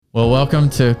Well, welcome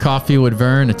to Coffee with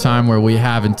Vern, a time where we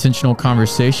have intentional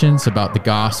conversations about the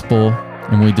gospel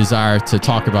and we desire to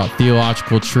talk about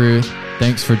theological truth.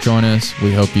 Thanks for joining us.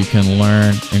 We hope you can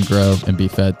learn and grow and be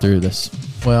fed through this.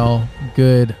 Well,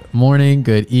 good morning,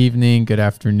 good evening, good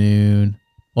afternoon.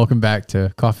 Welcome back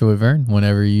to Coffee with Vern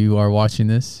whenever you are watching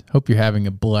this. Hope you're having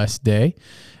a blessed day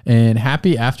and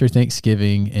happy after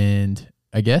Thanksgiving and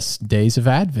I guess days of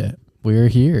Advent. We're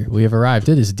here. We have arrived.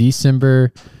 It is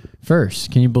December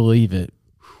 1st. Can you believe it?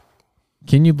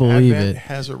 Can you believe Advent it?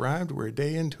 has arrived. We're a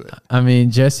day into it. I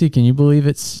mean, Jesse, can you believe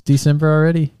it's December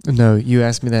already? No, you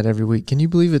ask me that every week. Can you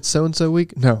believe it's so-and-so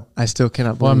week? No, I still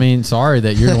cannot believe. Well, I mean, sorry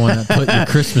that you're the one that put your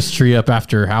Christmas tree up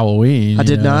after Halloween. I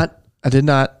did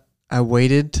not. I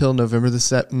waited till November the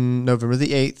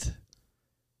 8th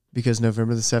because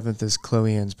November the 7th is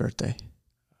Chloe Ann's birthday.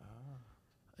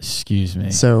 Excuse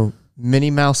me. So, Minnie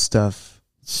Mouse stuff.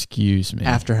 Excuse me.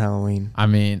 After Halloween. I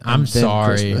mean, I'm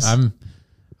sorry. Christmas.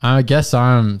 I guess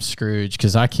I'm Scrooge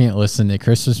because I can't listen to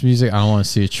Christmas music. I don't want to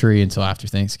see a tree until after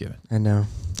Thanksgiving. I know.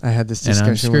 I had this And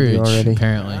I'm discussion with Scrooge, you already.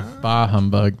 apparently. Bah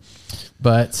humbug.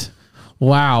 But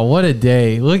wow, what a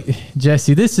day. Look,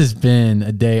 Jesse, this has been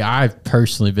a day I've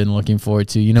personally been looking forward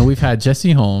to. You know, we've had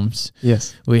Jesse Holmes.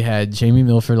 Yes. We had Jamie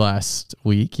Milford last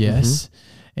week, yes.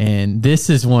 And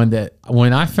this is one that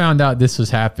when I found out this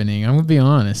was happening, I'm going to be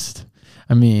honest.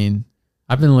 I mean,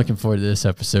 I've been looking forward to this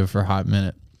episode for a hot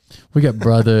minute. We got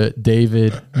brother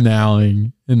David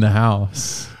Nowling in the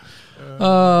house.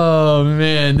 Oh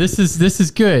man, this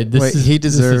is good. He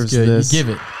deserves good. this. You give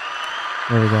it.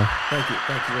 There we go. Thank you.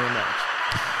 Thank you very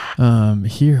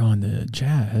much. Here on the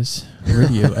Jazz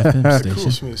Radio FM Cool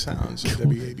station. smooth sounds of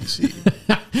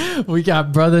WABC. We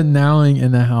got brother Nowling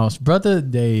in the house. Brother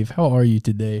Dave, how are you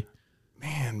today?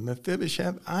 Man,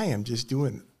 Mephibosheth, I am just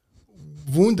doing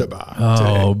wunderbar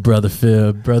Oh, today. brother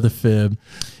Fib.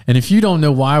 And if you don't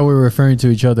know why we're referring to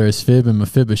each other as Fib and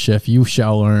Mephibosheth, you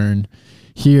shall learn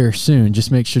here soon.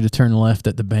 Just make sure to turn left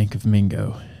at the Bank of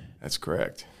Mingo. That's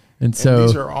correct. And so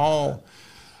these are all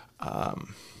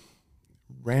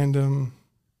random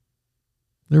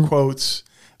quotes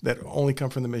that only come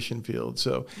from the mission field.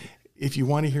 So if you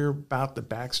want to hear about the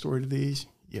backstory to these,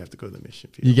 you have to go to the mission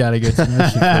field. you got to get to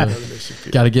the mission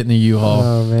field. Got to get in the U-Haul.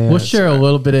 Oh, man. We'll share a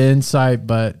little bit of insight,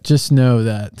 but just know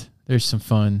that there's some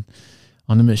fun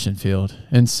on the mission field.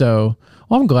 And so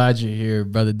I'm glad you're here,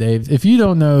 Brother Dave. If you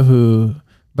don't know who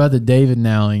Brother David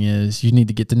Nowling is, you need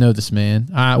to get to know this man.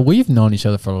 We've known each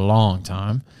other for a long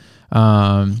time,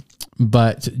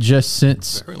 but just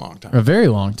since a very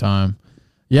long time.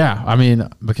 Yeah, I mean,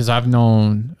 because I've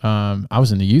known, I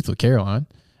was in the youth with Caroline.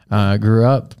 Grew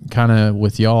up kind of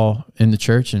with y'all in the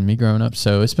church and me growing up.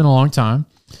 So it's been a long time.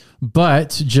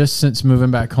 But just since moving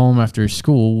back home after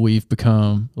school, we've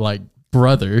become like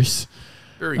brothers.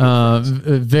 Very good friends.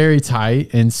 Very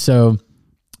tight. And so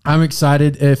I'm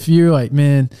excited. If you're like,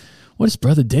 man, what is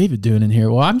Brother David doing in here?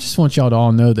 Well, I just want y'all to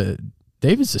all know that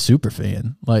David's a super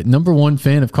fan, like number 1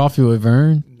 fan of Coffee with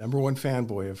Vern. Number 1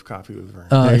 fanboy of Coffee with Vern.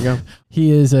 There you go. He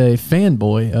is a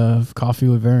fanboy of Coffee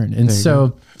with Vern. And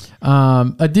so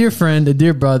a dear friend, a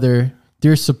dear brother,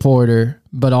 dear supporter,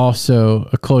 but also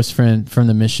a close friend from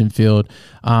the mission field,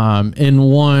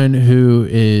 and one who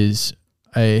is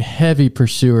a heavy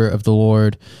pursuer of the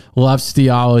Lord, loves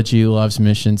theology, loves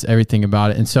missions, everything about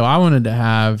it. And so I wanted to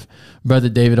have Brother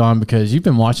David on because you've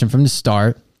been watching from the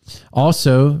start.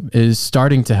 Also is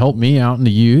starting to help me out in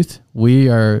the youth. We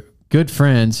are good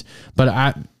friends, but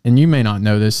and you may not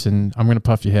know this, and I'm going to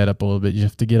puff your head up a little bit. You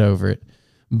have to get over it.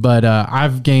 But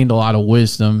I've gained a lot of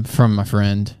wisdom from my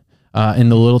friend in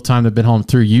the little time I've been home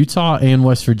through Utah and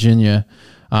West Virginia.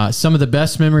 Some of the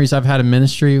best memories I've had in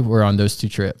ministry were on those 2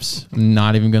 trips. I'm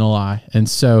not even going to lie. And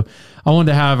so I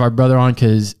wanted to have our brother on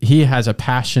because he has a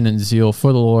passion and zeal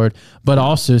for the Lord, but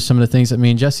also some of the things that me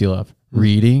and Jesse love.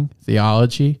 Reading,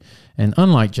 theology, and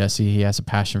unlike Jesse, he has a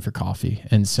passion for coffee.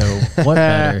 And so what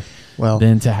better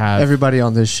than to have... Everybody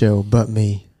on this show but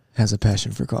me has a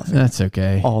passion for coffee. That's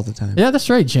okay. All the time. Yeah, that's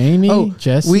right. Jamie,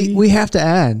 Jesse. We have to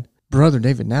add, Brother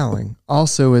David Nowling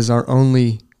also is our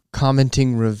only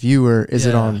commenting reviewer. Is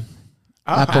it on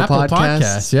Apple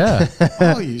Podcasts? Yeah.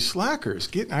 Oh, you slackers.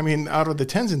 Out of the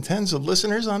tens and tens of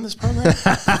listeners on this program,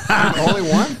 only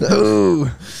one?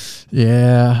 Oh.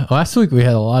 Yeah. Last week we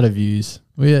had a lot of views.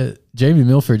 We had Jamie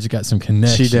Milford's got some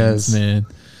connections. She does, man.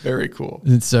 Very cool.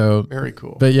 And so very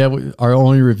cool. But yeah, our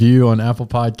only review on Apple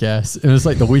Podcasts. It was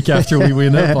like the week after we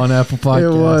went up on Apple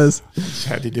Podcasts. It was. Just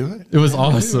had to do it. It was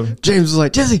awesome. James was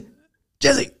like, Jesse,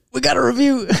 we got a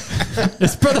review.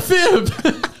 It's Brother Fib.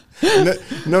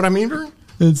 Know what I mean, Vern?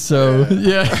 And so,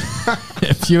 yeah,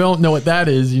 if you don't know what that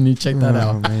is, you need to check that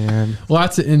out. Oh, man.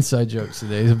 Lots of inside jokes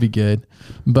today. It'll be good.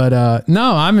 But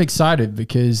no, I'm excited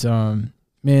because,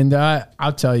 man,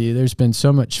 I'll tell you, there's been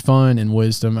so much fun and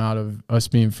wisdom out of us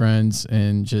being friends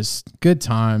and just good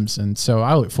times. And so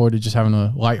I look forward to just having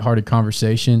a lighthearted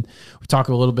conversation. We talk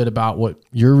a little bit about what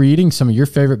you're reading, some of your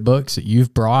favorite books that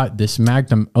you've brought, this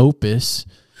magnum opus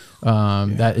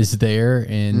that is there,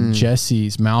 and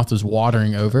Jesse's mouth is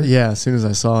watering over. Yeah, as soon as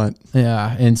I saw it.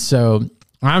 Yeah, and so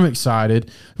I'm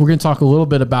excited. We're going to talk a little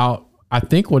bit about, I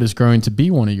think, what is growing to be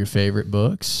one of your favorite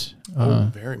books.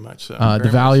 Very much so. The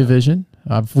Valley of Vision.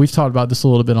 We've talked about this a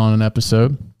little bit on an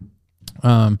episode.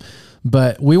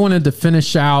 But we wanted to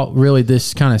finish out really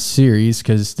this kind of series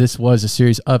because this was a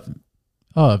series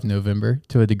of November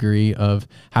to a degree of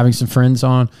having some friends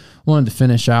on. Wanted to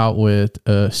finish out with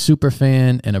a super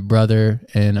fan and a brother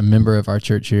and a member of our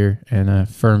church here and a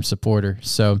firm supporter.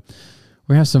 So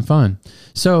we have some fun.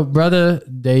 So, Brother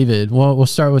David, we'll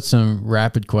start with some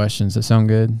rapid questions. That sound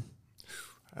good?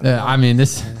 I mean,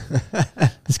 this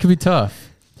could be tough.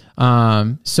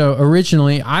 So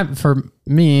originally, for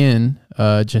me and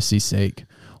Jesse's sake,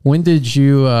 when did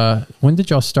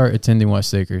y'all start attending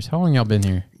West Acres? How long y'all been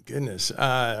here? Goodness,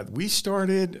 we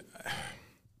started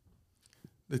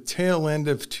the tail end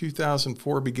of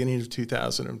 2004, beginning of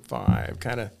 2005,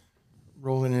 kind of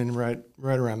rolling in right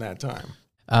around that time.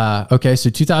 Okay, so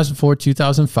 2004,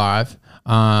 2005,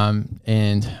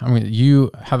 and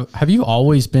have you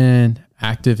always been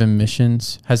active in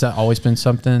missions? Has that always been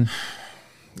something?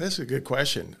 That's a good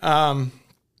question.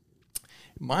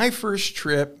 My first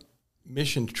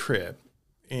mission trip,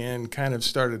 and kind of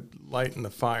started lighting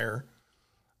the fire,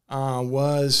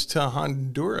 was to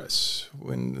Honduras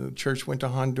when the church went to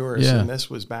Honduras. Yeah. And this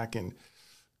was back in,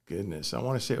 goodness, I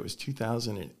want to say it was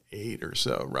 2008 or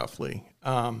so, roughly.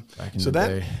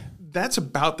 That's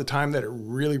about the time that it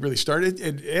really, really started.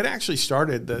 It actually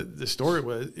started, the story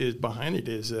behind it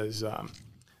is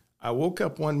I woke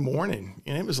up one morning,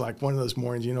 and it was like one of those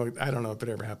mornings, I don't know if it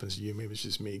ever happens to you. Maybe it's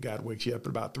just me. God wakes you up at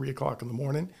about 3 o'clock in the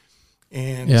morning.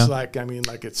 And it's like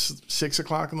it's 6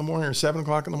 o'clock in the morning or 7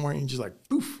 o'clock in the morning. And just like,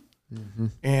 poof. Mm-hmm.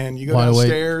 And you go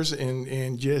downstairs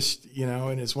and just,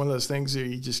 and it's one of those things that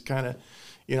you just kind of,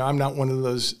 I'm not one of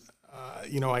those,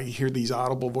 I hear these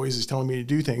audible voices telling me to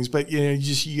do things, but, you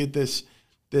get this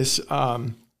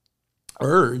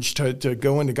urge to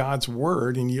go into God's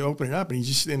word, and you open it up, and he's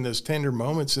just in those tender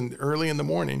moments and early in the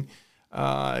morning,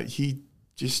 he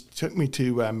just took me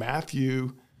to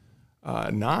Matthew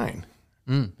 9.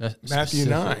 Matthew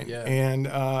 9. Yeah.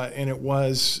 And it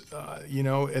was,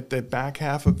 at the back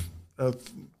half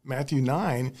of Matthew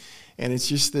 9, and it's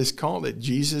just this call that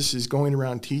Jesus is going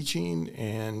around teaching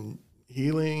and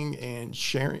healing and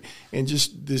sharing, and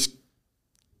just this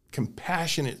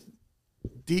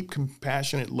deep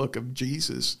compassionate look of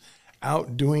Jesus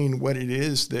out doing what it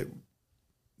is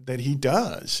that he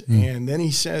does. And then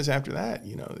he says after that,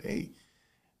 hey,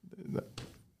 the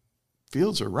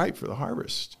fields are ripe for the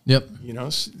harvest. Yep.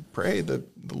 Pray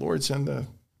that the Lord send the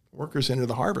workers into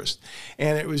the harvest.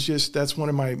 And it was just, that's one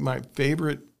of my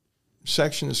favorite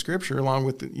section of scripture, along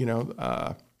with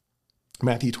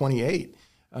Matthew 28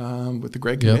 with the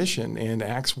Great Commission, and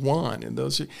Acts 1 and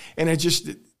those, and it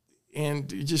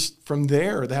just from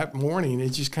there that morning it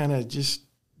just kind of just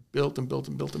built and built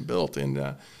and built and built,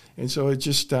 and so it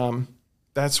just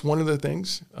that's one of the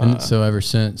things. And so ever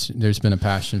since, there's been a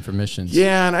passion for missions.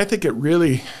 Yeah, and I think it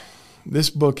really,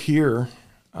 this book here,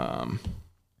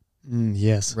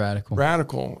 yes,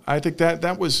 radical. I think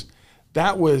that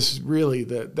was really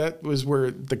that was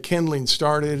where the kindling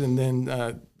started, and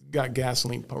then got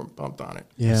gasoline pumped on it.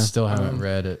 Yeah, I still haven't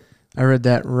read it. I read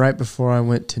that right before I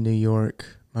went to New York,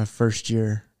 my first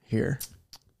year here.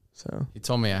 So he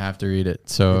told me I have to read it.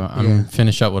 So I'm gonna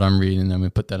finish up what I'm reading, and then we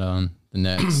put that on the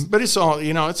next. But it's all,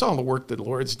 it's all the work that the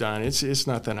Lord's done. It's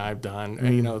nothing I've done,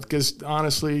 because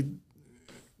honestly,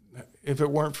 if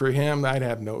it weren't for him, I'd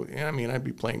have I'd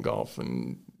be playing golf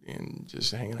and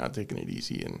just hanging out, taking it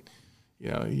easy, and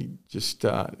he just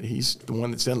he's the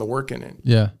one that's done the work in it.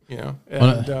 Yeah.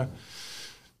 And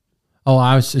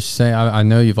I was just saying, I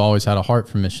know you've always had a heart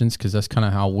for missions, because that's kind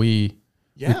of how we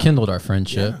rekindled our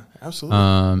friendship. Yeah, absolutely.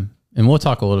 And we'll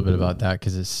talk a little bit about that,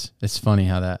 because it's funny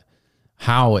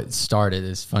how it started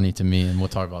is funny to me, and we'll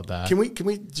talk about that. Can we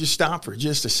just stop for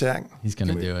just a sec? He's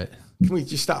going to do it. Can we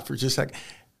just stop for just a sec?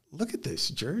 Look at this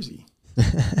jersey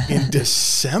in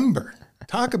December.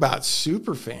 Talk about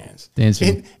super fans.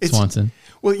 Dansby Swanson.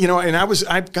 Well, and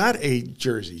I've got a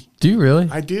jersey. Do you really?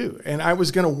 I do. And I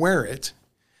was going to wear it.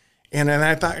 And then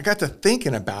I got to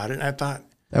thinking about it, and I thought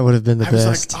that would have been the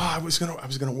best. I was like, I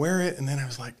was going to wear it. And then I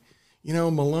was like,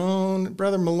 Malone,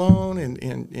 brother Malone,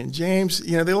 and James.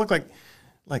 They look like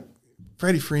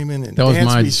Freddie Freeman and That was Dansby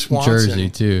my Swanson. jersey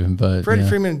too, but Freddie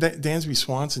Freeman and Dansby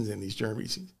Swanson's in these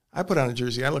jerseys. I put on a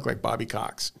jersey. I look like Bobby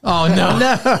Cox. Oh no,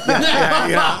 no.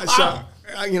 Yeah. So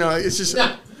it's just.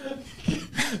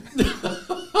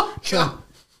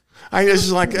 I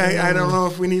just like I don't know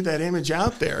if we need that image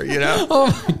out there. Oh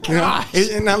my gosh.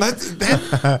 And now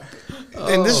that.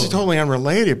 And this is totally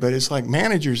unrelated, but it's like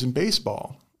managers in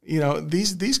baseball.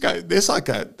 These guys. It's like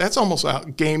that's almost a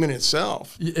game in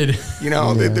itself.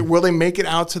 Will they make it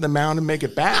out to the mound and make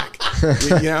it back?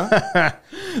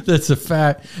 That's a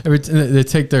fact. They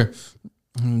take their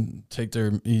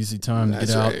easy time to get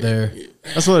out there.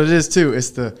 That's what it is too.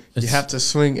 You have to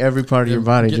swing every part of your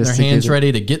body. Getting Just their to hands get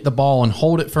ready to get the ball and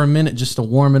hold it for a minute just to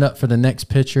warm it up for the next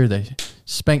pitcher. They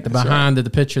spank the behind of the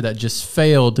pitcher that just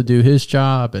failed to do his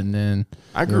job, and then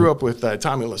I grew up with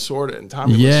Tommy Lasorda, and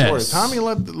Tommy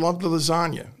loved the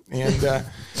lasagna,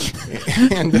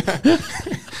 and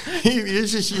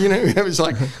he's just it was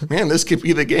like, man, this could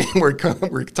be the game where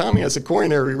Tommy has a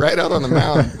coronary right out on the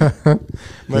mound.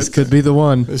 This could be the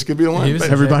one. This could be the one. he was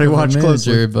But, everybody watch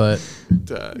closely. But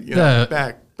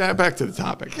back to the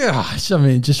topic. gosh, I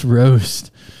mean, just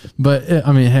roast. But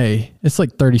hey, it's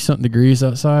like 30-something degrees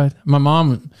outside. My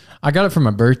mom, I got it for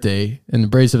my birthday, and the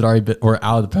Braves had already were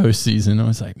out of the postseason. I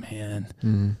was like,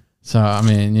 man. So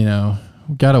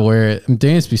we gotta wear it. And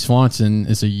Dansby Swanson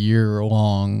is a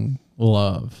year-long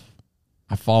love.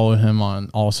 I follow him on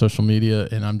all social media,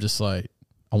 and I'm just like,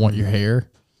 I want your hair.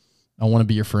 I want to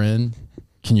be your friend.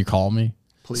 Can you call me?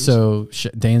 Please. So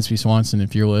Dansby Swanson,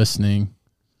 if you're listening,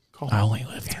 I only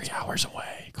live 3 hours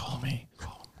away. Call me.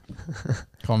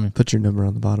 Call me. Put your number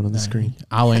on the bottom of the screen.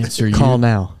 I'll answer you. Call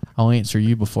now. I'll answer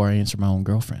you before I answer my own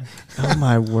girlfriend. Oh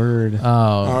my word.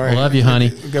 All right. I love you, honey.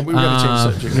 We got to change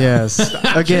the subject. Yes.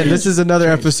 Again, this is another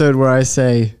episode where I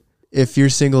say, if you're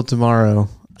single tomorrow,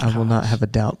 I will not have a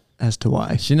doubt as to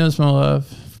why. She knows my love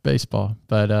for baseball,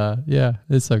 but yeah,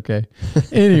 it's okay.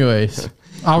 Anyways,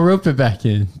 I'll rope it back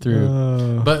in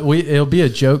through, but it'll be a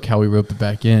joke how we rope it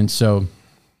back in. So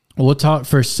we'll talk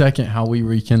for a second how we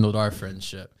rekindled our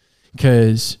friendship,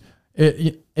 because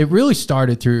it really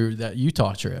started through that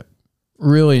Utah trip,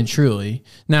 really and truly.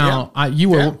 Now, you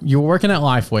were working at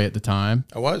Lifeway at the time.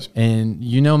 I was, and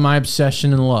my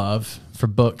obsession and love for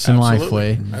books and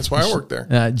Lifeway. That's why I worked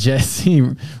there. Jesse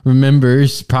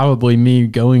remembers probably me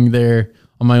going there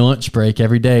on my lunch break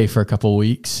every day for a couple of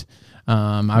weeks.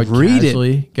 I would read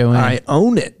casually go in. I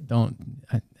own it.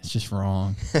 It's just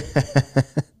wrong.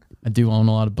 I do own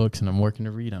a lot of books, and I'm working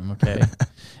to read them. Okay.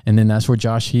 And then that's where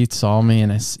Josh Heath saw me,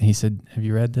 and he said, "Have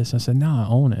you read this?" I said, "No, I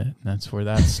own it." And that's where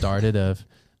that started. Of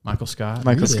Michael Scott.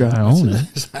 Michael Scott. I own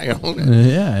it. I own it.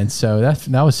 Yeah, and so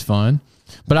that was fun.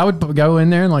 But I would go in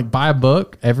there and buy a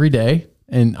book every day,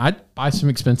 and I'd buy some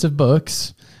expensive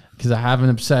books because I have an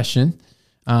obsession.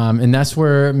 And that's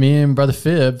where me and Brother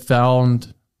Fib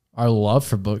found our love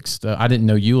for books. I didn't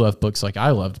know you loved books like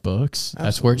I loved books. Absolutely.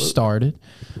 That's where it started.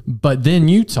 But then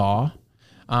Utah.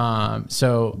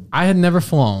 So I had never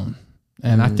flown,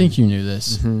 and I think you knew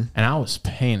this, and I was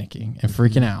panicking and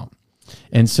freaking out.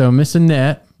 And so Miss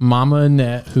Annette, Mama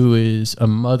Annette, who is a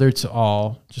mother to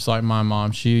all, just like my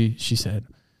mom, she said,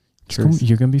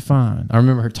 "You're gonna be fine." I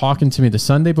remember her talking to me the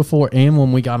Sunday before and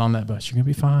when we got on that bus. "You're gonna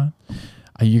be fine.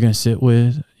 You're gonna sit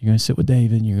with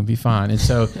David. You're gonna be fine." And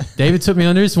so David took me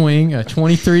under his wing, a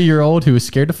 23-year-old who was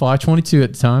scared to fly, 22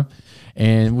 at the time,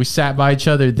 and we sat by each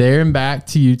other there and back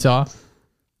to Utah.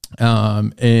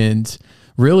 And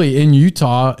really in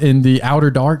Utah, in the outer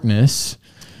darkness.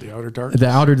 The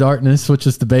outer darkness, which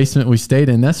is the basement we stayed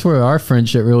in. That's where our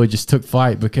friendship really just took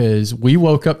flight, because we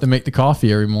woke up to make the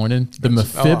coffee every morning. The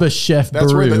Mephibosheth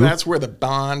brew. That's where the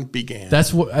bond began.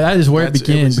 That is where it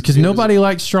began, because nobody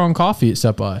liked strong coffee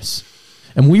except us.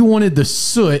 And we wanted the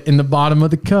soot in the bottom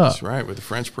of the cup. That's right, with the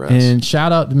French press. And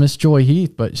shout out to Miss Joy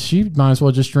Heath, but she might as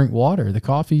well just drink water. The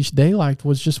coffee they liked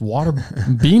was just water,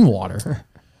 bean water.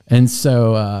 And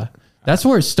so that's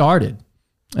where it started.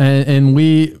 And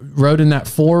we rode in that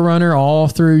 4Runner all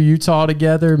through Utah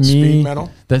together. Speed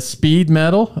metal. That speed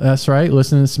metal. That's right.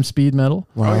 Listening to some speed metal.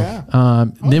 Wow. Oh, yeah.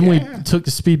 Then we took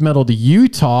the speed metal to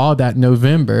Utah that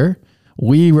November.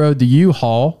 We rode the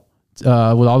U-Haul with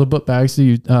all the book bags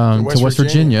to West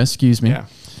Virginia. Excuse me. Yeah.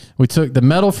 We took the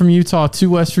metal from Utah to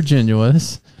West Virginia with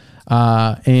us.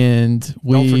 And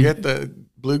we don't forget the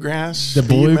bluegrass. The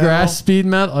bluegrass speed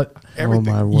metal. Everything.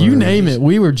 Oh, my word. You name it.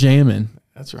 We were jamming.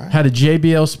 That's right. Had a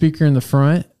JBL speaker in the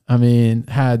front. I mean,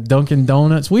 had Dunkin'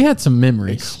 Donuts. We had some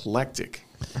memories. Eclectic.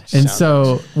 And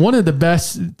so one of the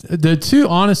best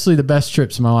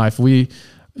trips of my life, we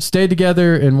stayed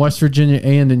together in West Virginia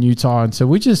and in Utah. And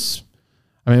so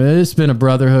it's been a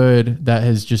brotherhood that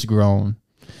has just grown.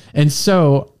 And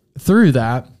so through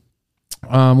that,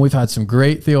 we've had some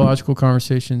great theological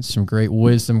conversations, some great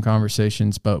wisdom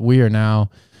conversations, but we are now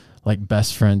like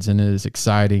best friends, and it is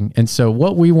exciting. And so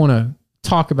what we want to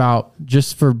talk about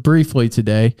just for briefly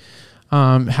today,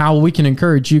 how we can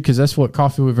encourage you, because that's what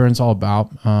Coffee with Vern's all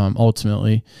about,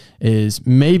 ultimately, is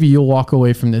maybe you'll walk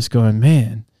away from this going,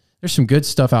 man, there's some good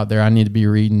stuff out there I need to be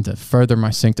reading to further my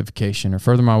sanctification or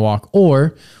further my walk.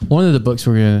 Or one of the books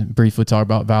we're going to briefly talk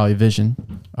about, Valley Vision,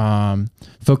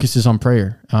 focuses on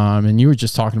prayer. And you were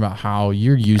just talking about how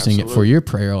you're using it for your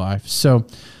prayer life. So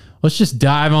let's just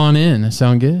dive on in. That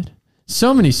sound good?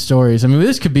 So many stories. I mean,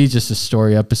 this could be just a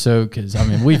story episode because, I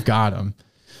mean, we've got them.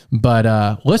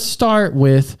 But let's start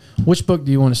with, which book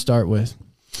do you want to start with?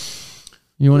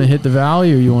 You want to hit the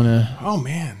Valley, or you want to? Oh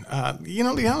man,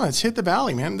 let's hit the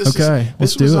Valley, man. This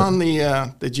was on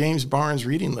the James Barnes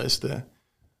reading list. The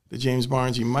James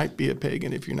Barnes, you might be a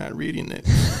pagan if you're not reading it.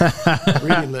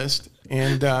 Reading list,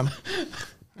 and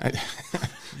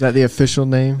is that the official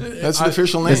name? That's the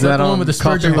official name. Is that on with the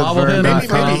Spurgeon bobblehead? Maybe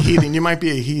a heathen. You might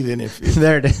be a heathen if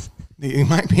there it is. You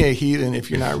might be a heathen if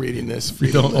you're not reading this.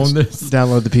 You don't own this.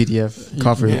 Download the PDF.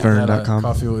 Coffeewithvern.com.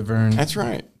 Coffee with Vern. That's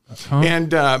right. And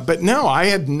but no, I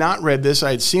had not read this.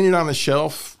 I had seen it on the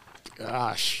shelf,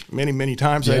 many, many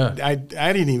times. Yeah. I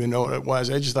didn't even know what it was.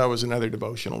 I just thought it was another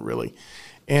devotional, really.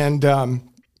 And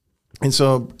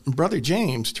so Brother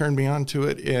James turned me on to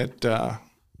it at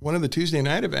one of the Tuesday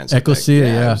night events. Ecclesia,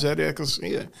 yeah. I was at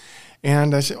Ecclesia.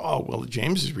 And I said, oh, well,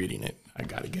 James is reading it. I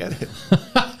got to get it.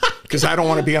 Because I don't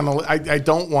want to be on the. I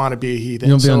don't want to be a heathen.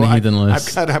 You don't be on the heathen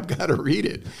list. I've got to read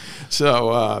it.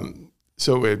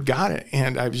 So it got it,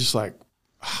 and I was just like,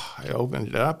 I opened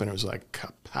it up, and it was like,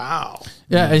 kapow.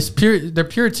 Yeah, it's they're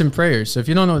Puritan prayers. So if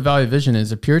you don't know what Valley Vision is,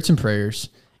 they're Puritan prayers,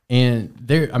 and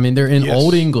they're in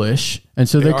Old English, and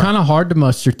so they're kind of hard to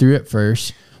muster through at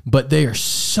first, but they are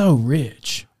so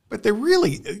rich. But they're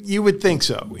really, you would think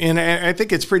so. And I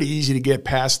think it's pretty easy to get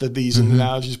past the these and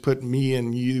thou, just put me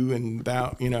and you and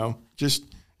thou, just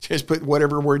put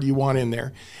whatever word you want in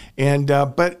there. And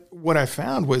but what I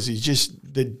found was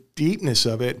just the deepness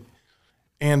of it,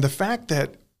 and the fact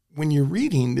that when you're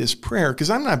reading this prayer, because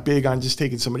I'm not big on just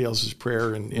taking somebody else's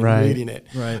prayer and reading it,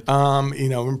 right?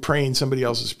 And praying somebody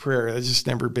else's prayer. That's just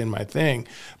never been my thing.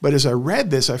 But as I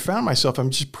read this, I found myself, I'm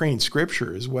just praying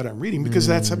scripture is what I'm reading, because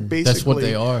that's basically that's what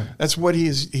they are. That's what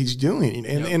he's doing,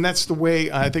 and that's the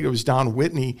way I think it was Don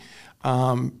Whitney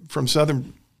from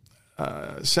Southern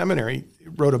Seminary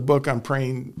wrote a book on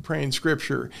praying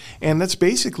scripture, and that's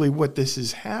basically what this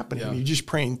is happening. Yeah. You're just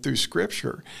praying through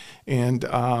scripture, and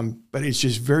but it's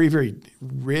just very, very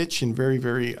rich and very,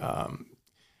 very.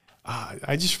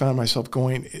 I just found myself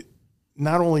going.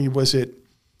 Not only was it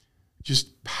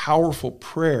just powerful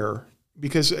prayer,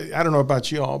 because I don't know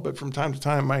about you all, but from time to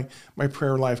time my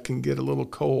prayer life can get a little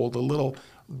cold, a little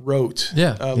rote,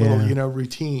 a little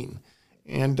routine,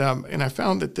 and I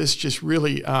found that this just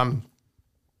really.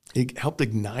 It helped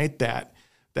ignite that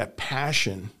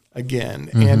passion again.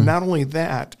 And not only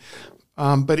that,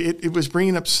 but it was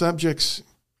bringing up subjects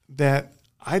that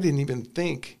I didn't even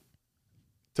think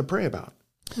to pray about.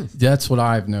 That's what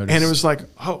I've noticed. And it was like,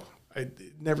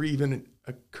 it never even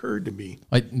occurred to me.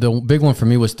 Like the big one for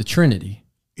me was the Trinity.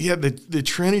 Yeah, the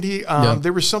Trinity.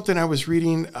 There was something I was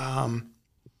reading,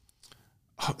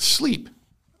 sleep,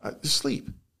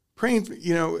 praying,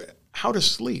 how to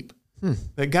sleep.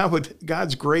 That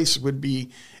God's grace would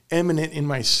be eminent in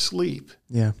my sleep.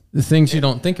 Yeah, the things you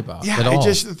don't think about. Yeah, at all.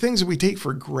 Just the things that we take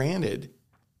for granted.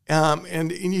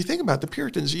 And you think about the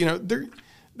Puritans.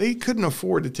 They couldn't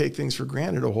afford to take things for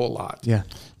granted a whole lot. Yeah,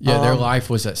 their life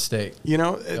was at stake.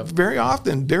 Very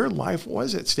often their life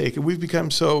was at stake, and we've become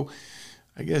so,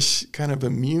 I guess, kind of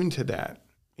immune to that.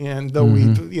 And though we,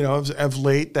 of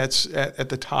late, that's at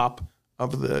the top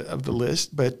of the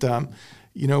list, but.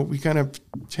 We kind of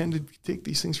tend to take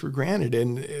these things for granted,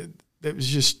 and it was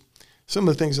just some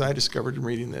of the things I discovered in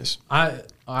reading this.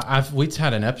 We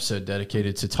had an episode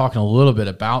dedicated to talking a little bit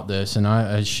about this, and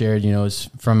I shared, it's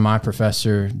from my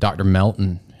professor, Dr.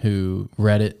 Melton, who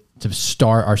read it to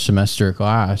start our semester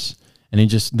class,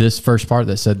 and this first part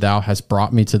that said, "Thou hast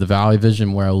brought me to the valley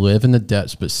vision where I live in the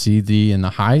depths, but see thee in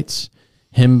the heights.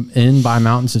 Him in by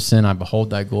mountains of sin, I behold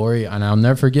thy glory." And I'll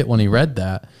never forget when he read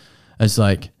that, as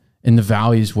like, in the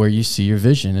valleys where you see your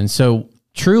vision. And so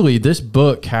truly this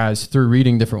book has, through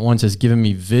reading different ones, has given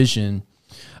me vision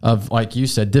of, like you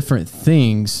said, different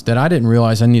things that I didn't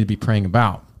realize I need to be praying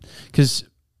about. Because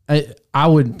I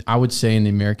would say in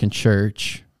the American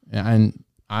church, and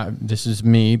this is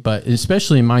me, but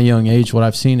especially in my young age, what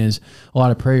I've seen is a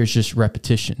lot of prayer is just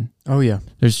repetition. Oh yeah.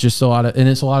 There's just a lot of, and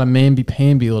it's a lot of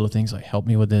mamby-pamby little things like, help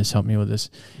me with this,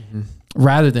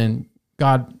 rather than,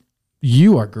 God,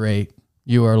 you are great.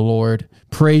 You are Lord,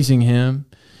 praising him.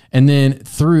 And then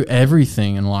through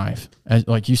everything in life, as,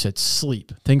 like you said,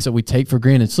 sleep, things that we take for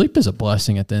granted. Sleep is a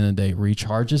blessing at the end of the day,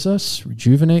 recharges us,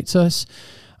 rejuvenates us.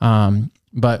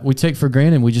 But we take for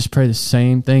granted, we just pray the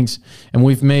same things. And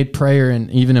we've made prayer,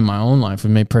 and even in my own life,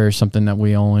 we've made prayer something that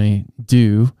we only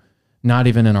do, not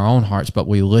even in our own hearts, but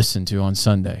we listen to on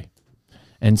Sunday.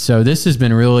 And so this has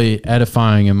been really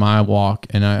edifying in my walk.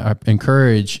 And I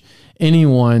encourage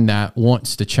anyone that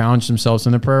wants to challenge themselves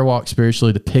in the prayer walk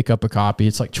spiritually to pick up a copy.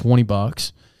 It's like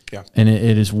 $20. Yeah. And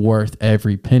it is worth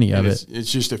every penny of it. It's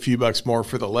just a few bucks more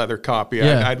for the leather copy.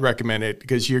 Yeah. I'd recommend it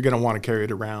because you're going to want to carry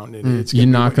it around. And it's You're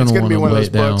not going to want be to one of weigh those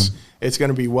it down. books. It's going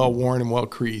to be well worn and well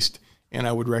creased, and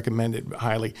I would recommend it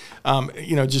highly.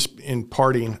 Just in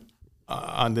parting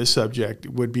on this subject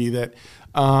would be that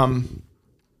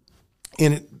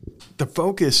the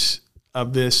focus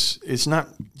of this is not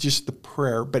just the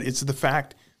prayer, but it's the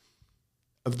fact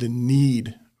of the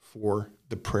need for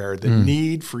the prayer, the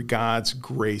need for God's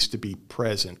grace to be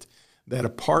present, that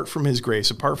apart from his grace,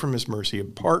 apart from his mercy,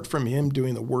 apart from him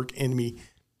doing the work in me,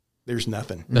 there's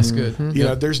nothing. That's good.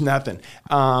 There's nothing.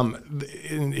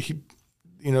 The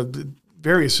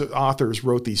various authors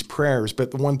wrote these prayers,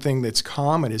 but the one thing that's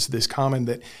common is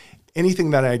that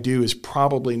anything that I do is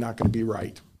probably not going to be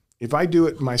right. If I do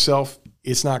it myself,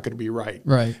 it's not going to be right.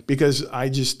 Right. Because I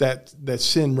just, that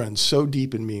sin runs so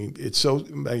deep in me.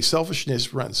 My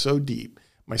selfishness runs so deep.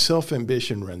 My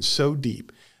self-ambition runs so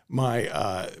deep.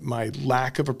 My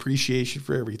lack of appreciation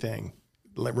for everything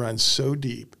runs so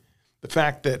deep. The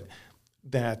fact that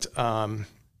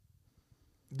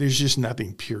there's just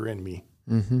nothing pure in me.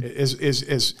 Mm-hmm.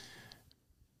 As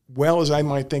well as I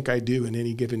might think I do in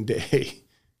any given day,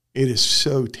 it is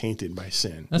so tainted by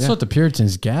sin. That's what the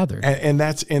Puritans gathered. And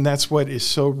that's what is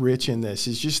so rich in this,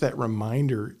 is just that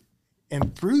reminder.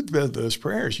 And through those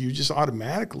prayers, you just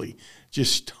automatically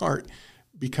just start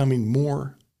becoming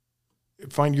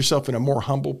find yourself in a more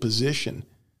humble position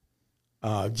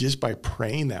just by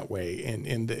praying that way.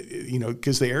 And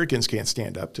because the arrogance can't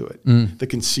stand up to it. The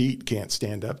conceit can't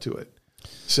stand up to it.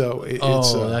 So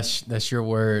that's your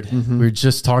word. Mm-hmm. We were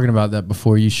just talking about that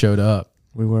before you showed up.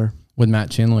 We were. With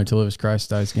Matt Chandler, To Live as Christ,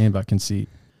 Die as Gain, about conceit.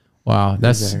 Wow.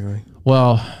 That's exactly.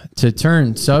 Well, to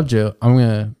turn subject, I'm going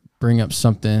to bring up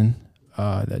something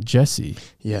that Jesse.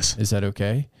 Yes. Is that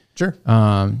okay? Sure.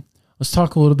 Let's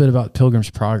talk a little bit about Pilgrim's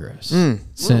Progress.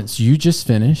 Since you just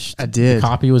finished. I did. The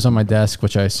copy was on my desk,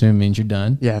 which I assume means you're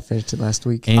done. Yeah, I finished it last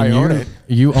week. And I own it.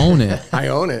 You own it. I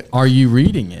own it. Are you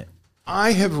reading it?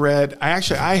 I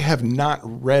have not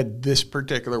read this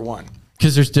particular one.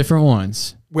 Because there's different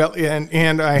ones. Well,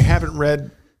 and I haven't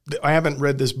read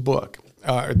this book,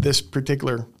 this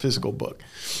particular physical book.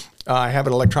 I have it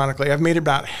electronically. I've made it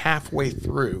about halfway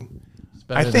through.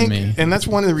 I think, than me. And that's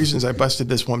one of the reasons I busted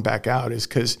this one back out, is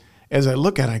because as I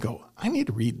look at it, I go, I need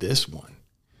to read this one.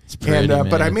 It's pretty,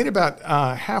 But I made it about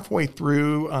halfway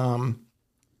through,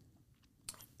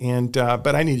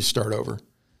 but I need to start over.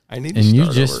 And you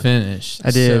just finished.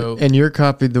 I did. So, and your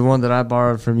copy, the one that I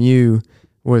borrowed from you,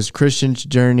 was Christian's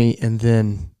journey, and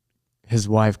then his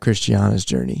wife Christiana's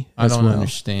journey. I don't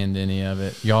understand any of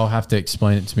it. Y'all have to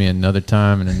explain it to me another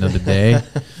time and another day.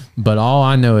 But all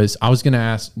I know is I was going to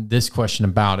ask this question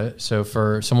about it. So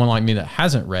for someone like me that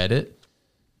hasn't read it,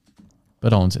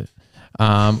 but owns it,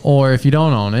 or if you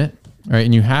don't own it, right,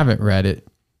 and you haven't read it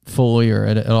fully or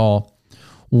at all,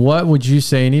 what would you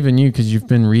say, and even you, because you've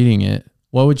been reading it,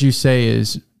 what would you say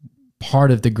is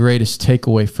part of the greatest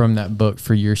takeaway from that book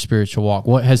for your spiritual walk?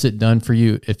 What has it done for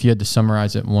you if you had to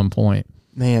summarize it in one point?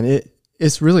 Man,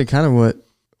 it's really kind of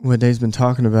what Dave's been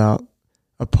talking about.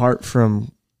 Apart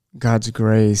from God's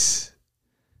grace,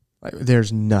 like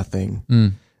there's nothing.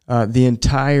 The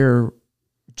entire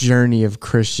journey of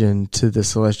Christian to the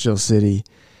celestial city,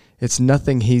 it's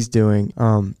nothing he's doing.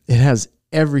 It has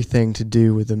everything to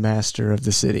do with the master of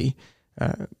the city,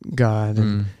 God,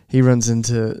 and he runs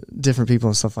into different people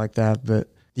and stuff like that. But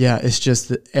yeah, it's just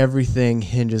that everything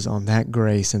hinges on that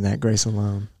grace and that grace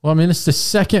alone. Well, I mean, it's the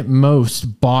second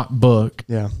most bought book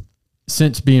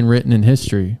since being written in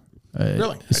history.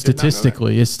 Really?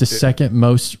 Statistically, it's the second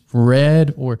most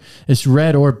read, or it's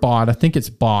read or bought. I think it's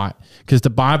bought because the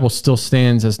Bible still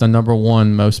stands as the number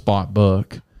one most bought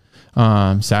book.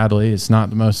 Sadly, it's not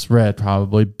the most read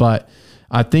probably, but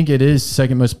I think it is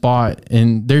second most bought,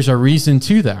 and there's a reason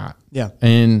to that. Yeah.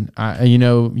 And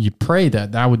you pray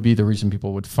that would be the reason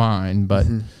people would find, but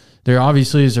there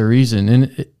obviously is a reason.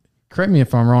 And correct me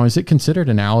if I'm wrong, is it considered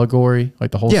an allegory,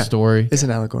 like the whole story? It's an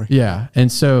allegory. Yeah.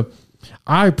 And so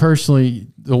I personally,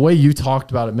 the way you talked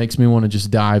about it makes me want to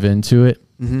just dive into it.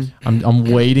 I'm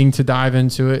waiting to dive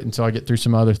into it until I get through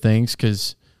some other things,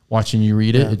 because watching you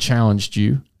read it, it challenged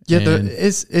you. Yeah,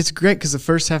 it's great because the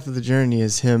first half of the journey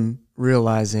is him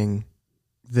realizing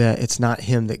that it's not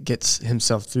him that gets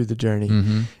himself through the journey.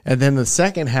 And then the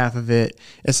second half of it,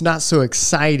 it's not so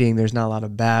exciting. There's not a lot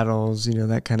of battles,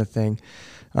 that kind of thing.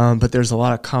 But there's a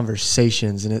lot of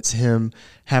conversations, and it's him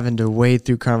having to wade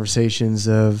through conversations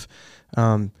of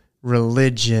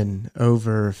religion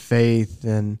over faith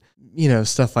and,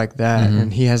 stuff like that.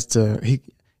 And he has to,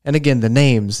 and again, the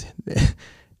names,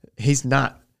 he's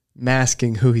not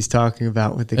masking who he's talking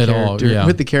about with the character,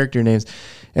 with the character names.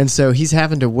 And so he's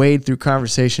having to wade through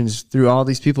conversations through all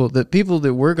these people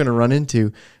that we're going to run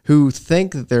into who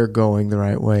think that they're going the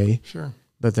right way,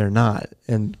 but they're not.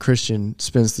 And Christian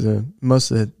spends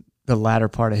most of the latter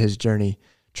part of his journey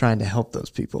trying to help those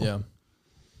people. Yeah.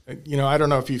 I don't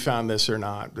know if you found this or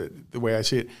not, but the way I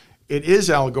see it, it is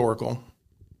allegorical,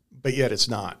 but yet it's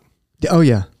not. Oh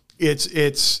yeah.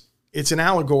 It's an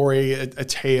allegory, a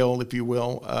tale, if you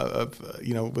will, of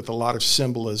with a lot of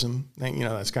symbolism. And,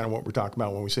 that's kind of what we're talking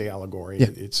about when we say allegory.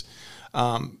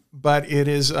 Yeah. But it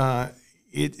is,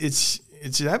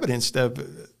 it's evidenced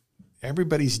of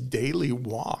everybody's daily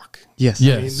walk. Yes.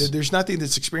 I mean, there's nothing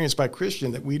that's experienced by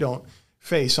Christian that we don't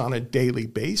face on a daily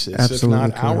basis, Absolutely if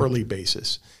not correct. hourly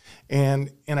basis.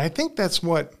 And I think that's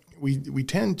what we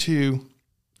tend to,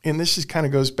 and this is kind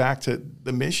of goes back to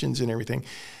the missions and everything,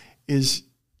 is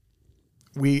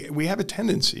we have a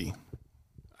tendency,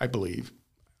 I believe,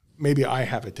 maybe I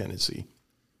have a tendency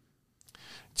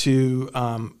to,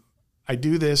 I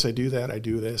do this, I do that, I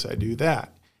do this, I do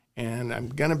that. And I'm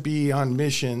going to be on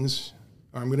missions,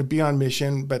 or I'm going to be on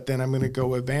mission, but then I'm going to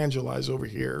go evangelize over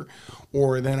here.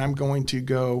 Or then I'm going to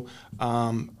go,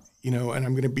 and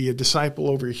I'm going to be a disciple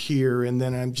over here, and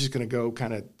then I'm just going to go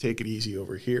kind of take it easy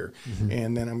over here.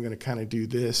 And then I'm going to kind of do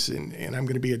this, and I'm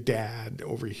going to be a dad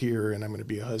over here, and I'm going to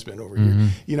be a husband over here.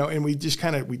 And we just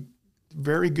we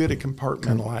very good at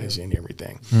compartmentalizing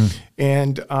everything.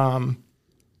 And I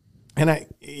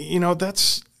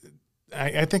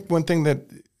think one thing that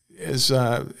as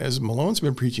Malone's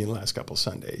been preaching the last couple of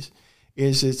Sundays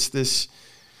is it's this,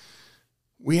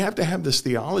 we have to have this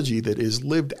theology that is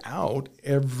lived out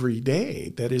every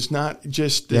day, that is not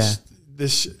just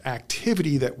this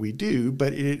activity that we do,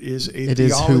 but it is a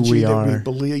theology that we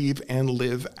believe and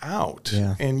live out.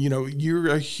 Yeah. And, you're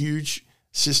a huge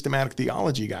systematic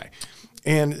theology guy.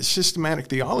 And systematic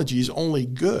theology is only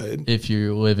good if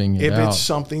you're living it out. If it's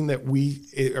something that we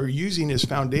are using as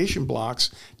foundation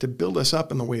blocks to build us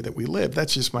up in the way that we live.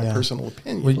 That's just my personal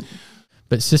opinion.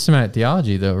 But systematic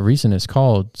theology, the reason it's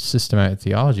called systematic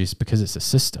theology is because it's a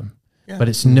system. Yeah. But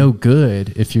it's no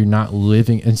good if you're not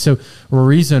living. And so the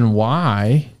reason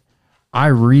why I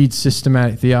read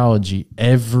systematic theology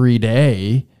every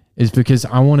day is because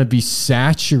I want to be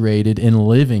saturated in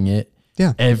living it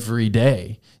every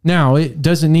day. Now, it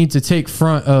doesn't need to take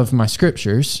front of my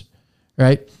scriptures,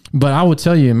 right? But I will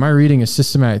tell you, in my reading of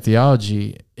systematic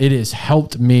theology, it has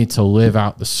helped me to live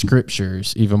out the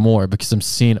scriptures even more because I'm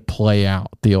seeing it play out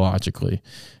theologically,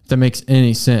 if that makes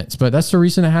any sense. But that's the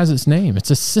reason it has its name. It's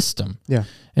a system. Yeah.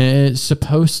 And it's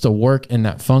supposed to work in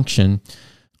that function.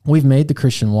 We've made the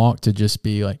Christian walk to just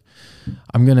be like,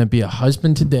 I'm going to be a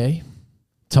husband today.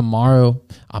 Tomorrow,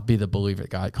 I'll be the believer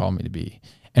that God called me to be.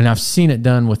 And I've seen it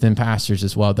done within pastors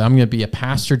as well. That I'm going to be a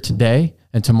pastor today,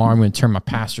 and tomorrow I'm going to turn my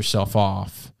pastor self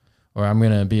off. Or I'm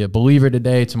going to be a believer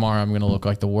today, tomorrow I'm going to look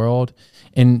like the world.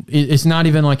 And it's not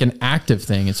even like an active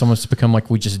thing. It's almost become like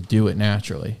we just do it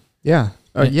naturally. Yeah.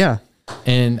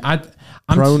 And I'm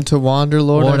prone to wander,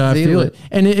 Lord, I feel it.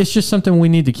 And it's just something we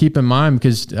need to keep in mind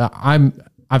because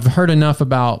I've heard enough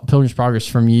about Pilgrim's Progress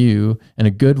from you in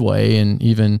a good way, and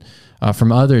even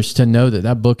from others, to know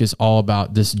that book is all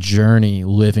about this journey,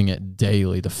 living it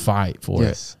daily, the fight for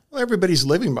it. Well, everybody's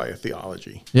living by a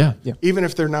theology. Yeah. Even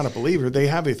if they're not a believer, they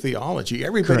have a theology.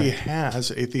 Everybody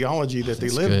has a theology that they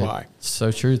live by.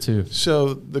 So true too.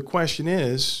 So the question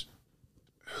is,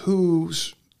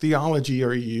 whose theology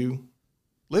are you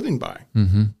living by?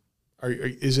 Mm-hmm.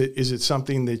 Is it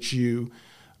something that you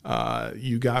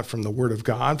got from the Word of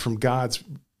God, from God's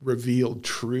revealed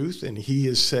truth, and He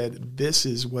has said this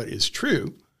is what is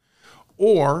true?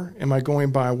 Or am I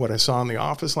going by what I saw in The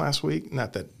Office last week?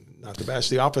 Not to bash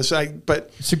The Office,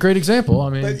 but it's a great example. I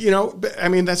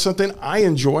mean, that's something I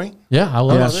enjoy. Yeah, I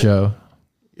love that show.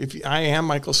 I am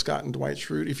Michael Scott and Dwight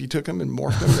Schrute. If you took them and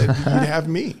morphed them, you'd have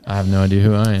me. I have no idea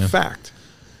who I am. Fact.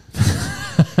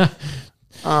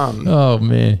 Oh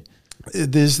man.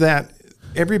 is that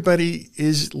everybody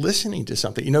is listening to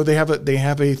something. You know, they have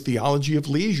a theology of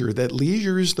leisure, that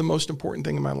leisure is the most important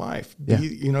thing in my life. Yeah.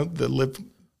 You know,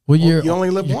 You only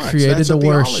live once. Created That's the a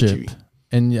theology. worship,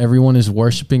 and everyone is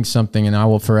worshiping something. And I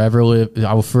will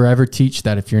forever teach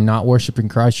that if you're not worshiping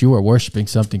Christ, you are worshiping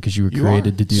something because you were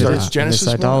created to do Starts that. Genesis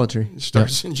And it's idolatry. 1. It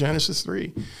starts in Genesis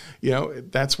 3. You know,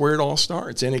 that's where it all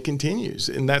starts, and it continues.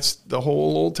 And that's the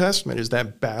whole Old Testament, is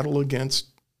that battle against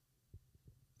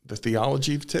the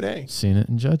theology of today. Seen it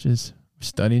in Judges.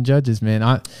 Studying Judges, man.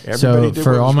 Everybody So did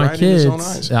for what all was my right in his own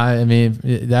kids, eyes. I mean,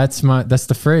 that's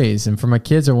the phrase. And for my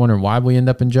kids are wondering why we end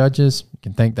up in Judges, you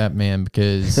can thank that man,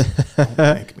 because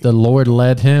Thank me. the Lord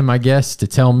led him, I guess, to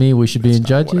tell me we should be in That's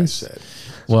not what I Judges. said.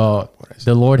 Well, what I said.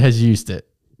 the Lord has used it.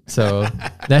 So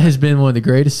that has been one of the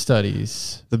greatest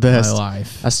studies The best. of my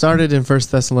life. I started in 1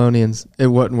 Thessalonians. It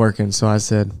wasn't working, so I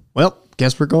said, well,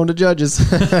 guess we're going to Judges.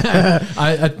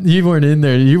 You weren't in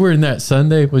there. You were in that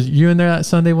Sunday. Was you in there that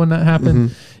Sunday when that happened?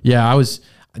 Mm-hmm. Yeah, I was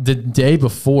the day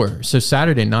before. So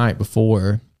Saturday night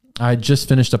before, I had just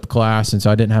finished up a class, and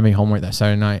so I didn't have any homework that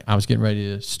Saturday night. I was getting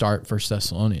ready to start 1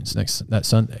 Thessalonians that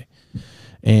Sunday.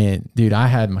 And dude, I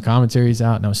had my commentaries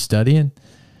out and I was studying,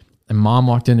 and Mom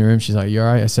walked in the room. She's like, "You all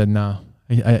right?" I said, "No,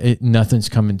 nothing's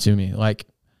coming to me. Like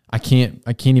I can't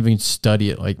even study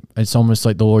it. Like it's almost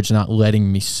like the Lord's not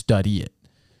letting me study it."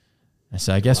 I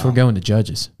said, "I guess we're going to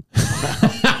Judges."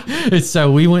 And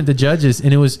so we went to Judges,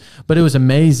 and it was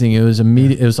amazing. It was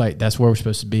immediate. It was like, that's where we're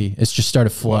supposed to be. It's just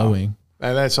started flowing.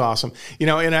 Wow. That's awesome. You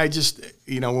know, and I just,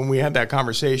 you know, when we had that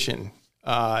conversation,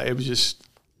 it was just,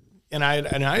 and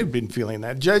I had been feeling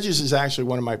that. Judges is actually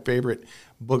one of my favorite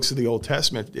books of the Old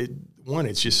Testament.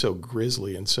 It's just so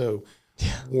grisly and so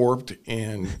warped,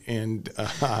 and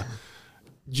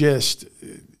just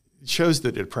shows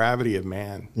the depravity of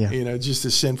man. Yeah. You know, just the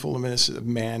sinfulness of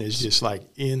man is just like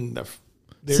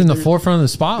It's in the forefront of the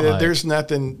spotlight. There's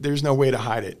no way to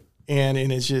hide it. And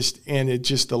it's just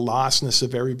the lostness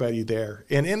of everybody there.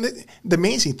 And the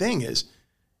amazing thing is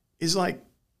like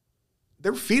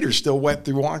their feet are still wet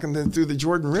through walking through the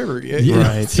Jordan River. Right.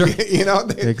 You know,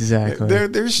 Exactly.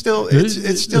 They're still,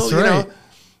 it's still, That's you right. know,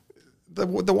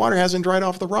 the water hasn't dried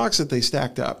off the rocks that they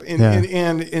stacked up. And, Yeah.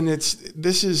 and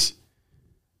this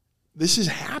is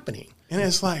happening. And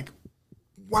it's like,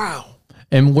 wow.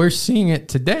 And we're seeing it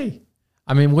today.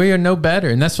 I mean, we are no better.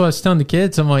 And that's what I was telling the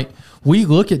kids. I'm like, we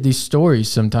look at these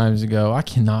stories sometimes and go, I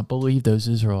cannot believe those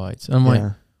Israelites. I'm like,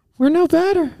 we're no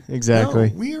better.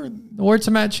 Exactly. No, we are. The words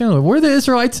of Matt Chandler. We're the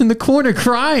Israelites in the corner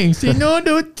crying. See, no one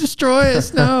to destroy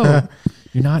us. No.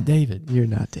 You're not David. You're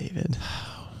not David.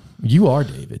 You are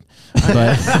David.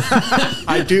 But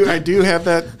I do have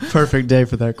that. Perfect day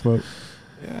for that quote.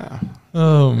 Yeah.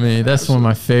 oh man, that's one of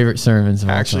my favorite sermons of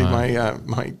all Actually, time.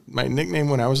 my nickname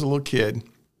when I was a little kid,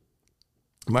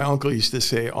 my uncle used to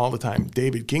say all the time,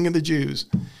 "David, King of the Jews,"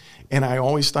 and I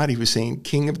always thought he was saying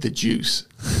 "King of the Juice,"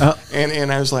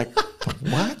 and I was like,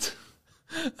 "What?"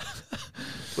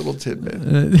 Little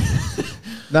tidbit.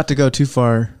 Not to go too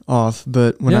far off,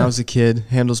 but when Yeah. I was a kid,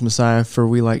 Handel's Messiah, "For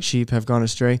we like sheep have gone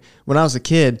astray." When I was a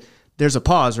kid, there's a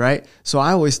pause, right? So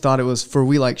I always thought it was "For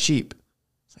we like sheep."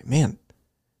 It's like, man,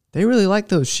 they really like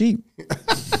those sheep.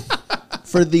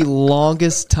 For the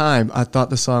longest time, I thought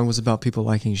the song was about people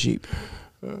liking sheep.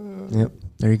 Yep,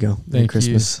 there you go. Thank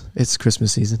Christmas. It's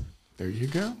Christmas season. There you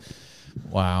go.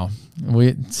 Wow.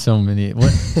 So many.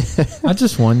 I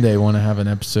just one day want to have an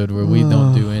episode where we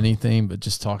don't do anything but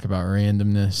just talk about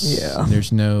randomness. Yeah. And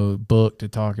there's no book to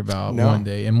talk about No. one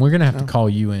day. And we're going to have to call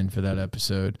you in for that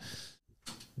episode.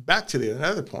 Back to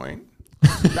another point.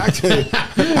 Back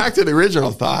to the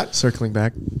original thought. Circling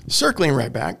back. Circling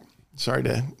right back. Sorry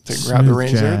to grab the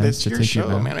reins there. jazz That's to your take you show,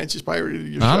 back. man. I just pirated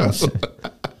your I show.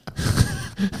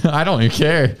 I don't even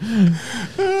care.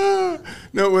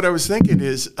 No, what I was thinking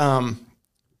is,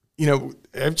 you know,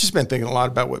 I've just been thinking a lot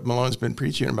about what Malone's been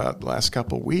preaching about the last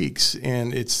couple of weeks,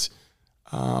 and it's,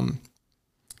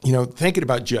 you know, thinking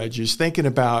about Judges, thinking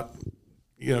about,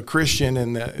 you know, Christian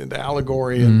and the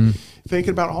allegory, and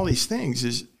thinking about all these things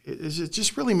is it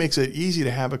just really makes it easy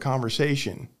to have a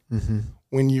conversation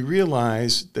when you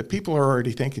realize that people are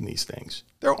already thinking these things.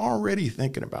 They're already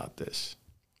thinking about this.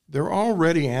 They're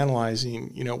already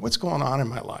analyzing, you know, what's going on in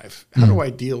my life? How do I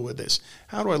deal with this?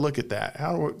 How do I look at that?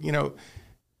 How do I, you know,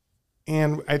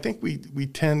 and I think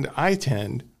I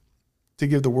tend to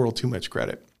give the world too much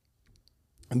credit.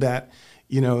 That,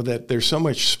 you know, that they're so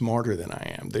much smarter than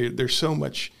I am. They're so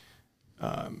much,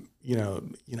 you know,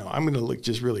 I'm going to look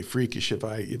just really freakish if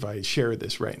I share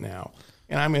this right now.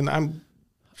 And I mean,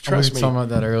 trust we me, were talking about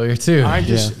that earlier too.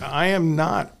 I am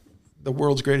not the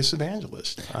world's greatest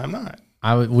evangelist. I'm not.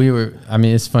 I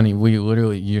mean, it's funny.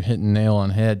 You're hitting the nail on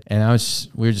the head. And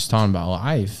we were just talking about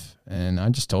life. And I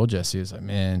just told Jesse, I was like,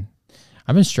 man,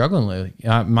 I've been struggling lately.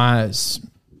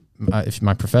 If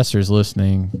my professor is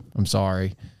listening, I'm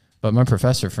sorry. But my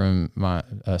professor from my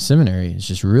seminary has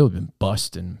just really been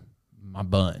busting my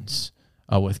buns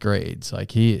with grades.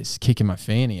 Like, he is kicking my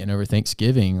fanny. And over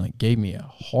Thanksgiving, like, gave me a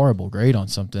horrible grade on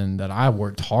something that I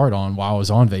worked hard on while I was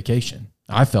on vacation.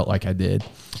 I felt like I did.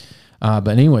 But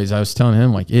anyways, I was telling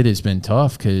him, like, it has been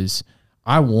tough because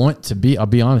I'll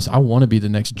be honest, I want to be the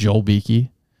next Joel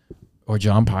Beakey or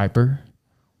John Piper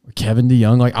or Kevin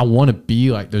DeYoung. Like, I want to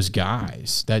be like those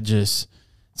guys that just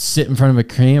sit in front of a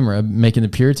camera making the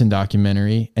Puritan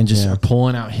documentary and just are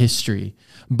pulling out history.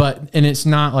 And it's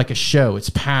not like a show, it's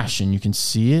passion. You can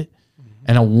see it.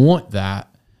 And I want that.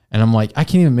 And I'm like, I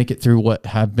can't even make it through what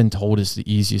I've been told is the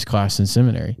easiest class in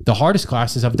seminary. The hardest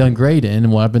classes I've done great in,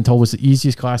 and what I've been told was the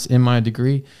easiest class in my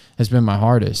degree has been my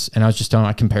hardest. And I was just telling,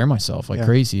 I compare myself like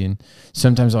crazy. And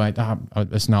sometimes I'm like,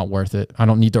 it's not worth it. I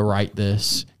don't need to write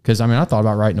this. Because, I mean, I thought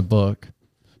about writing a book,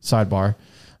 sidebar.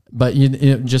 But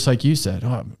just like you said,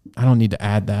 I don't need to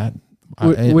add that.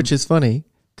 Which is funny,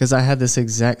 because I had this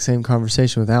exact same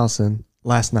conversation with Allison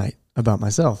last night about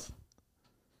myself.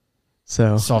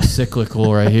 So it's all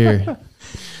cyclical right here.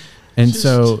 And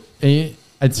to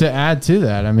add to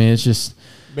that, I mean, it's just,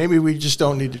 maybe we just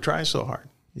don't need to try so hard.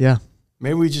 Yeah.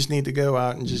 Maybe we just need to go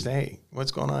out and just, hey,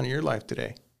 what's going on in your life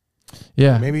today?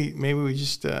 Yeah. Maybe we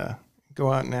just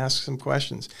go out and ask some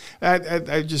questions.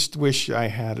 I just wish I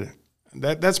had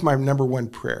that's my number one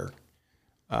prayer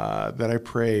that I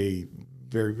pray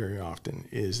very, very often,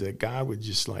 is that God would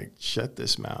just like shut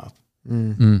this mouth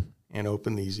and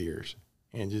open these ears.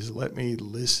 And just let me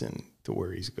listen to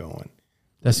where he's going.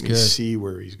 That's let me good. See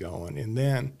where he's going. And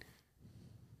then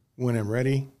when I'm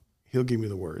ready, he'll give me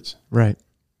the words. Right.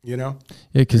 You know?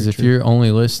 Yeah, because if you're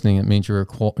only listening, it means you're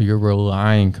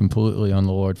relying completely on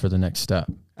the Lord for the next step.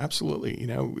 Absolutely. You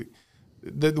know,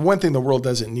 the one thing the world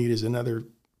doesn't need is another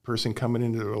person coming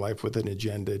into their life with an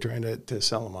agenda, trying to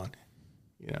sell them on,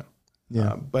 you know.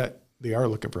 Yeah. But they are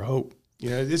looking for hope. You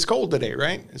know, it's cold today,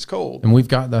 right? It's cold. And we've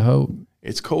got the hope.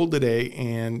 It's cold today,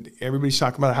 and everybody's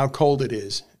talking about how cold it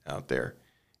is out there.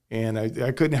 And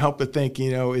I couldn't help but think,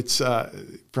 you know, it's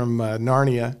from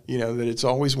Narnia, you know, that it's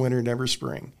always winter, never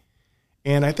spring.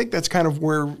 And I think that's kind of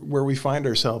where we find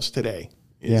ourselves today.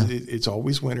 It's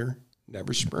always winter,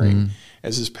 never spring,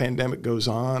 as this pandemic goes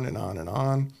on and on and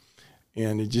on.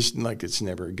 And it just like it's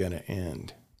never going to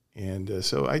end. And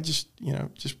so I just, you know,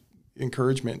 just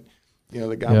encouragement, you know,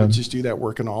 that God would just do that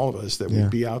work in all of us, that we'd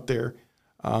be out there,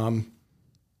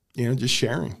 you know, just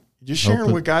sharing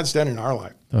what God's done in our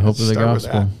life. The hope of the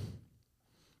gospel.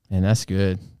 And that's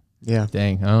good. Yeah.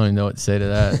 Dang, I don't even know what to say to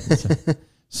that.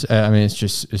 I mean,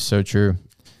 it's so true.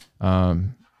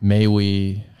 May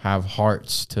we have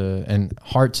hearts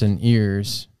and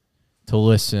ears to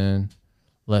listen,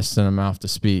 less than a mouth to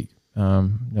speak.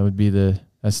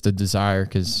 That's the desire,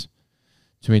 because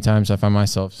too many times I find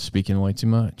myself speaking way too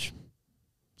much.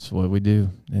 It's what we do.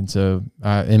 And so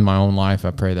in my own life,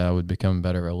 I pray that I would become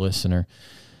better a listener.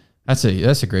 That's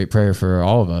a great prayer for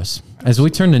all of us. As we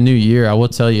turn the new year, I will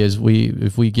tell you,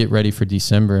 if we get ready for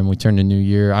December and we turn the new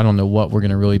year, I don't know what we're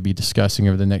going to really be discussing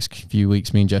over the next few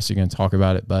weeks. Me and Jesse are going to talk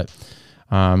about it. But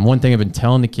one thing I've been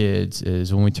telling the kids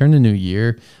is when we turn the new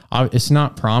year, it's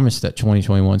not promised that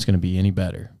 2021 is going to be any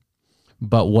better.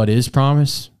 But what is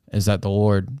promised is that the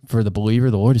Lord, for the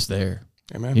believer, the Lord is there.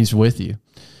 Amen. He's with you.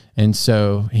 And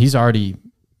so he's already,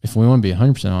 if we want to be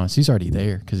 100% honest, he's already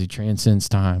there because he transcends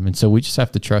time. And so we just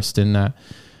have to trust in that.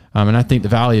 And I think the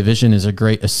Valley of Vision is a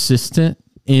great assistant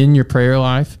in your prayer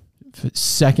life,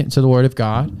 second to the Word of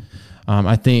God.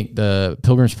 I think the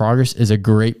Pilgrim's Progress is a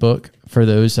great book for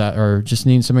those that are just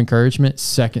needing some encouragement,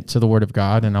 second to the Word of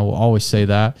God. And I will always say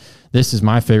that. This is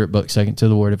my favorite book, second to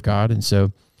the Word of God. And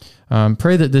so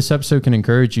pray that this episode can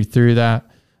encourage you through that.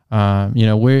 You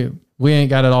know, we ain't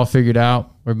got it all figured out.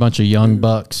 We're a bunch of young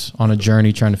bucks on a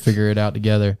journey trying to figure it out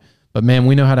together. But man,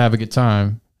 we know how to have a good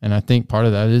time. And I think part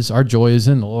of that is our joy is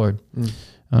in the Lord.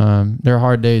 There are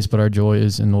hard days, but our joy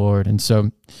is in the Lord. And so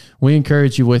we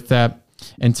encourage you with that.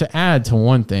 And to add to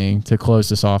one thing, to close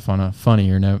this off on a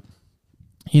funnier note,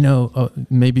 you know,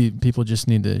 maybe people just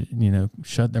need to, you know,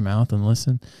 shut their mouth and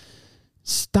listen.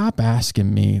 Stop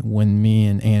asking me when me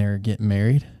and Anna are getting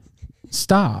married.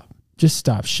 Stop. Just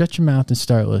stop. Shut your mouth and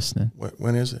start listening.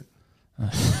 When is it?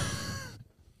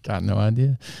 Got no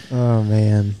idea. Oh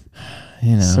man,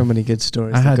 you know, so many good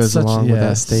stories that goes along with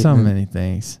that statement. So many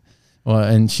things. Well,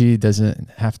 and she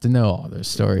doesn't have to know all those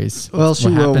stories. Well, she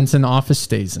will. What happens in the office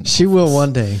stays in the She office. will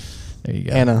one day. There you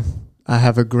go. Anna, I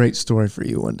have a great story for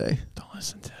you one day. Don't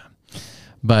listen to him.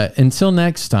 But until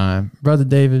next time, Brother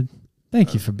David,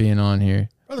 thank you for being on here.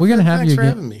 Brother We're gonna Fred, have thanks you for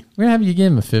again. having me. We're gonna have you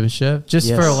again, Mephibosheth, just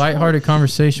Yes. for a lighthearted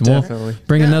conversation. Definitely. We'll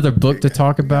bring another book to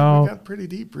talk We about. got pretty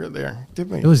deep right there,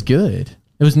 didn't we? It was good.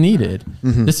 It was needed.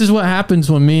 This is what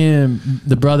happens when me and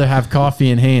the brother have coffee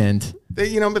in hand.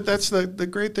 But that's the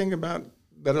great thing that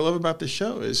I love about this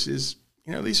show is these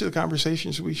are the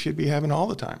conversations we should be having all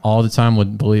the time. All the time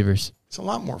with believers. It's a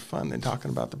lot more fun than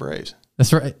talking about the Braves.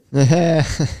 That's right.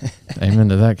 Amen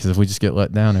to that, because if we just get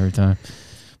let down every time.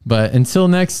 But until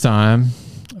next time,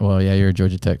 well, yeah, you're a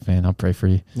Georgia Tech fan. I'll pray for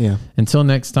you. Yeah. Until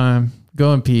next time,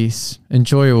 go in peace.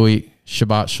 Enjoy your week.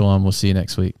 Shabbat Shalom. We'll see you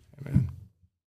next week.